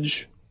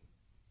knowledge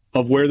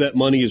of where that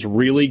money is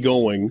really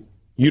going,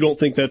 you don't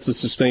think that's a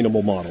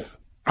sustainable model?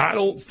 I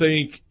don't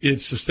think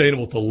it's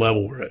sustainable at the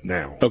level we're at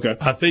now. Okay.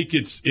 I think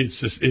it's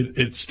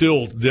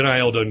still,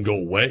 NIL doesn't go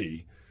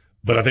away,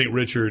 but I think,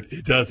 Richard,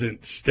 it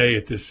doesn't stay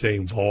at this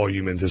same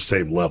volume and this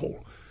same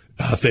level.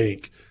 I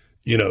think,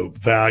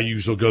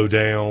 values will go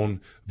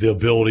down. The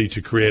ability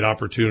to create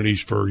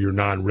opportunities for your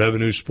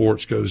non-revenue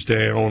sports goes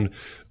down.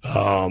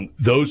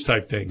 Those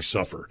type things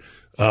suffer.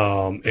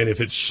 And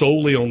if it's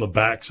solely on the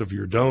backs of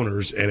your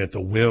donors and at the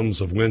whims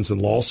of wins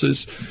and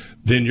losses,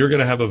 then you're going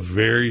to have a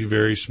very,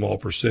 very small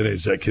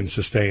percentage that can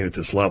sustain at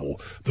this level.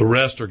 The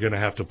rest are going to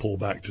have to pull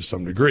back to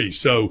some degree.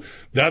 So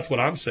that's what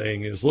I'm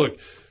saying is, look,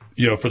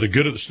 for the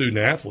good of the student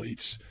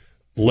athletes,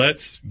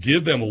 let's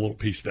give them a little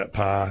piece of that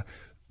pie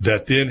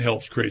that then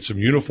helps create some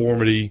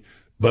uniformity,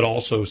 but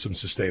also some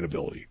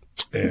sustainability.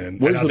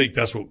 And I think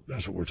that's what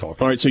we're talking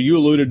about. All right, so you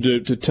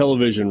alluded to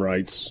television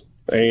rights,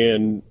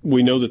 and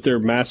we know that there are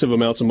massive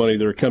amounts of money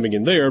that are coming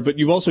in there, but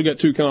you've also got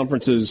two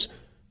conferences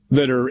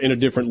that are in a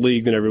different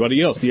league than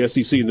everybody else, the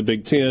SEC and the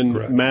Big Ten.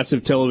 Correct.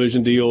 Massive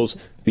television deals.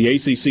 The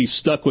ACC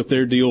stuck with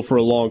their deal for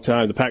a long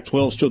time. The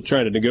Pac-12 is still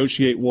trying to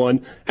negotiate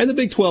one, and the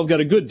Big 12 got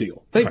a good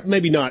deal. Right.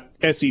 Maybe not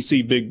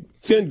SEC, Big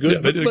Ten,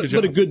 good, but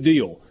a good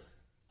deal.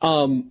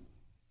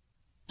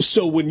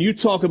 So when you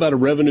talk about a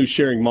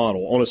revenue-sharing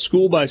model on a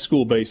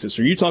school-by-school basis,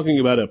 are you talking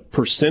about a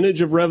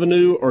percentage of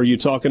revenue, or are you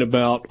talking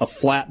about a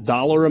flat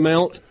dollar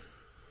amount?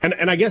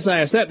 And I guess I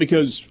ask that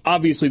because,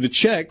 obviously, the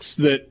checks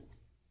that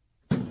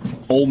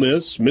Ole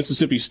Miss,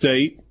 Mississippi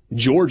State,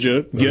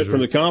 Georgia get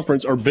from the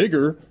conference are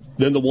bigger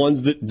than the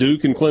ones that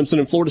Duke and Clemson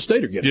and Florida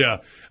State are getting. Yeah.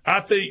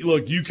 I think,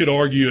 look, you could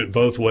argue it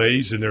both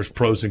ways, and there's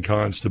pros and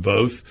cons to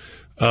both.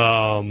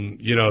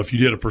 If you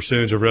did a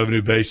percentage of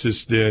revenue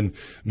basis, then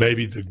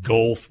maybe the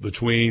gulf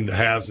between the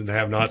haves and the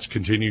have-nots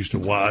continues to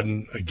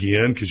widen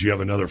again because you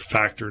have another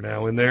factor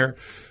now in there.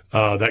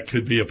 That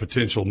could be a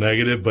potential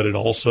negative, but it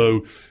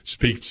also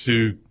speaks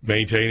to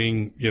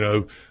maintaining,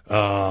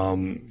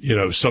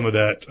 some of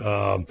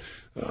that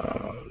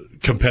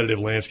competitive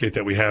landscape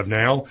that we have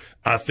now.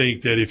 I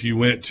think that if you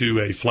went to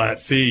a flat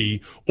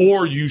fee,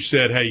 or you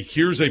said, hey,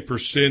 here's a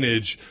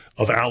percentage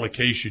of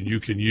allocation you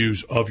can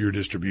use of your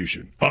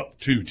distribution, up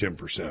to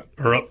 10%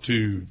 or up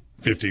to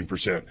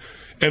 15%.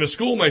 And a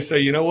school may say,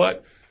 you know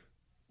what,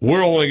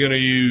 we're only going to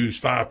use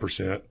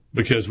 5%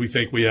 because we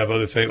think we have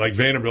other things. Like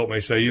Vanderbilt may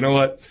say, you know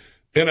what,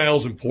 NIL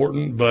is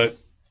important, but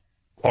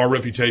our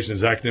reputation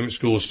as an academic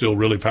school is still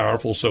really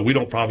powerful, so we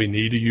don't probably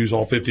need to use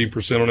all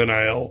 15% on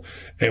NIL,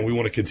 and we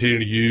want to continue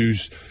to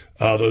use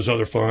those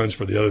other funds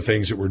for the other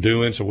things that we're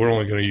doing, so we're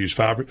only going to use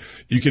 5%.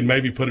 You can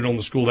maybe put it on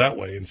the school that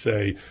way and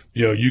say,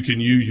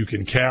 you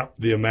can cap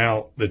the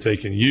amount that they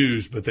can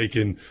use, but they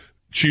can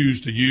choose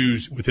to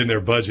use within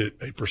their budget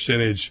a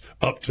percentage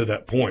up to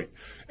that point.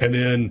 And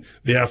then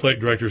the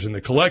athletic directors in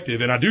the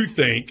collective, and I do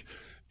think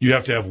you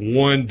have to have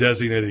one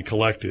designated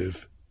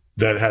collective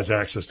that has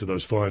access to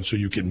those funds so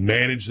you can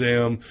manage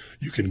them,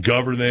 you can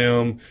govern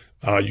them,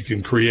 you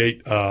can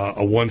create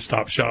a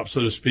one-stop shop,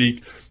 so to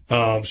speak.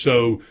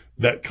 So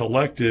that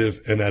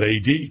collective and that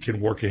AD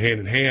can work hand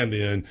in hand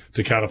then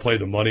to kind of play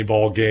the money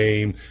ball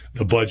game,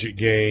 the budget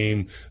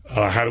game.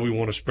 How do we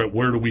want to spread?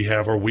 Where do we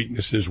have our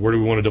weaknesses? Where do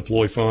we want to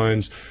deploy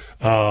funds?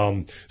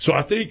 So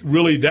I think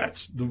really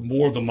that's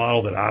more of the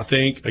model that I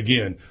think.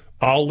 Again,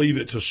 I'll leave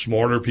it to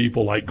smarter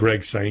people like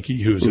Greg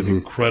Sankey, who is an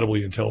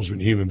incredibly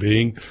intelligent human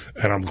being,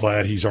 and I'm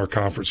glad he's our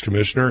conference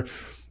commissioner,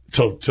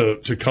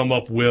 to come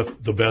up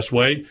with the best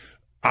way.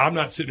 I'm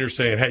not sitting there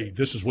saying, hey,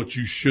 this is what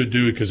you should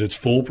do because it's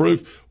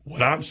foolproof.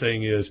 What I'm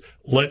saying is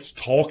let's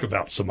talk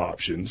about some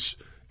options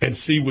and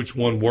see which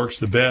one works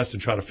the best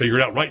and try to figure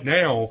it out. Right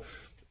now,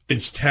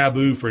 it's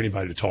taboo for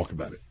anybody to talk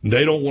about it.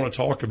 They don't want to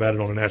talk about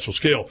it on a national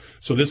scale.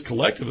 So this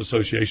collective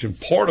association,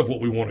 part of what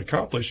we want to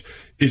accomplish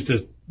is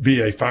to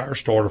be a fire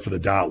starter for the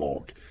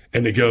dialogue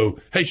and to go,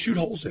 hey, shoot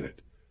holes in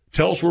it.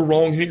 Tell us we're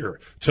wrong here.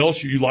 Tell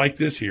us you like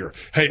this here.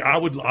 Hey, I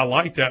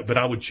like that, but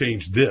I would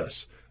change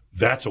this.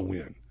 That's a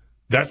win.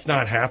 That's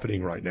not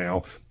happening right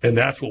now, and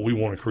that's what we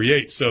want to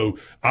create. So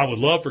I would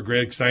love for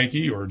Greg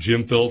Sankey or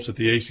Jim Phillips at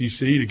the ACC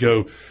to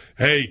go,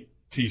 hey,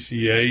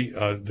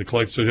 TCA, the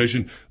Collective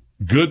Association,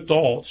 good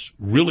thoughts,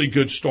 really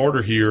good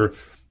starter here.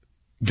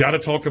 Got to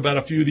talk about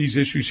a few of these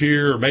issues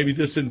here, or maybe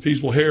this isn't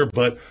feasible here,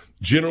 but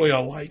generally I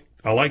like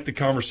I like the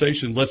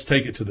conversation. Let's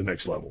take it to the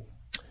next level.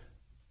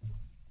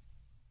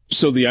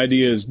 So the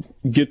idea is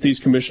get these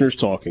commissioners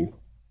talking,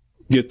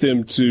 get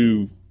them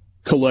to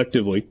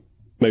collectively,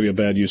 maybe a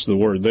bad use of the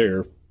word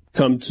there,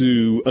 come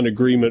to an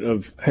agreement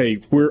of,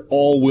 hey, we're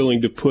all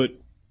willing to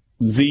put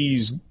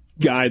these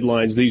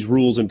guidelines, these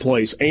rules in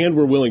place, and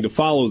we're willing to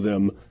follow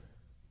them.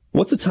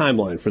 What's the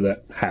timeline for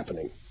that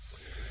happening?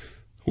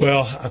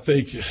 Well, I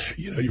think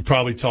you're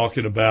probably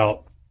talking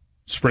about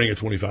spring of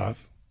 25.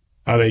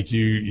 I think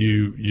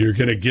you're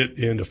going to get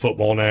into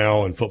football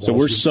now and football. So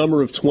we're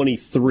summer of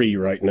 23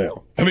 right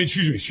now. I mean,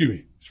 excuse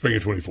me, spring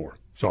of 24.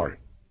 Sorry,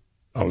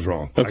 I was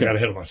wrong. Okay. I got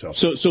ahead of myself.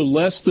 So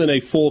less than a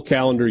full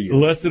calendar year.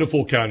 Less than a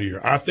full calendar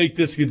year. I think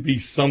this could be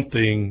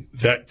something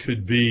that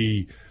could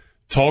be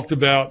talked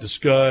about,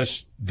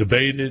 discussed,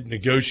 debated,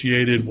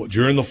 negotiated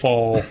during the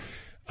fall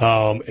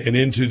and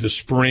into the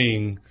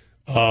spring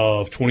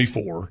of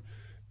 24.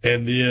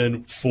 And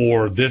then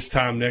for this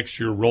time next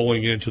year,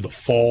 rolling into the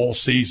fall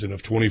season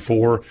of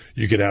 24,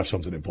 you could have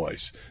something in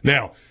place.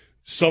 Now,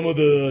 some of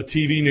the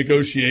TV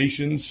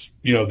negotiations,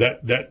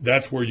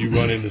 that's where you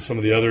run into some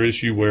of the other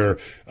issue where,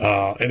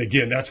 and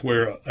again, that's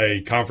where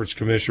a conference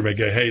commissioner may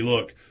go, hey,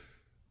 look,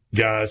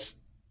 guys,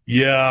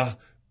 yeah,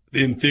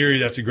 in theory,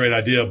 that's a great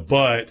idea,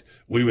 but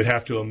we would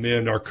have to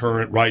amend our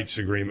current rights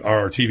agreement,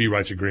 our TV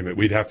rights agreement.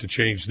 We'd have to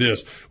change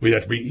this. We'd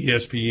have to bring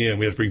ESPN.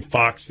 We'd have to bring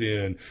Fox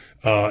in,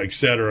 et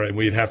cetera, and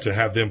we'd have to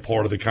have them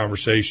part of the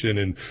conversation,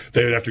 and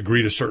they would have to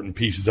agree to certain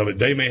pieces of it.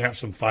 They may have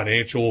some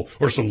financial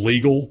or some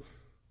legal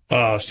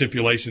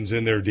stipulations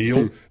in their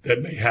deal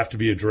that may have to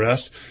be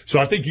addressed. So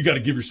I think you got to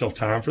give yourself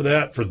time for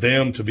that, for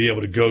them to be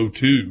able to go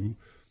to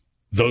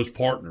those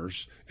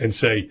partners and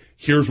say,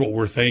 here's what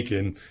we're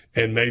thinking,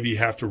 and maybe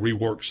have to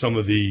rework some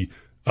of the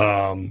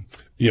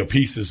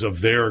pieces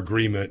of their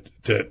agreement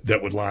that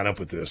would line up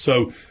with this.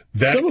 So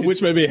some of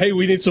which may be, hey,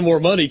 we need some more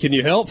money. Can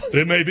you help?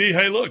 It may be,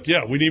 hey, look,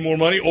 yeah, we need more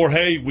money, or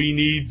hey, we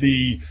need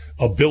the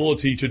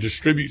ability to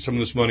distribute some of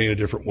this money in a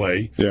different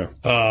way. Yeah.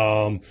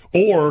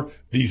 Or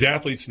these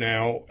athletes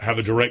now have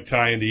a direct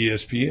tie into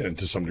ESPN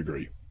to some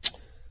degree.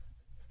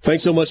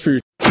 Thanks so much for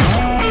your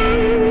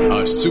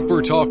a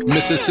SuperTalk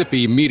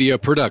Mississippi media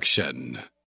production.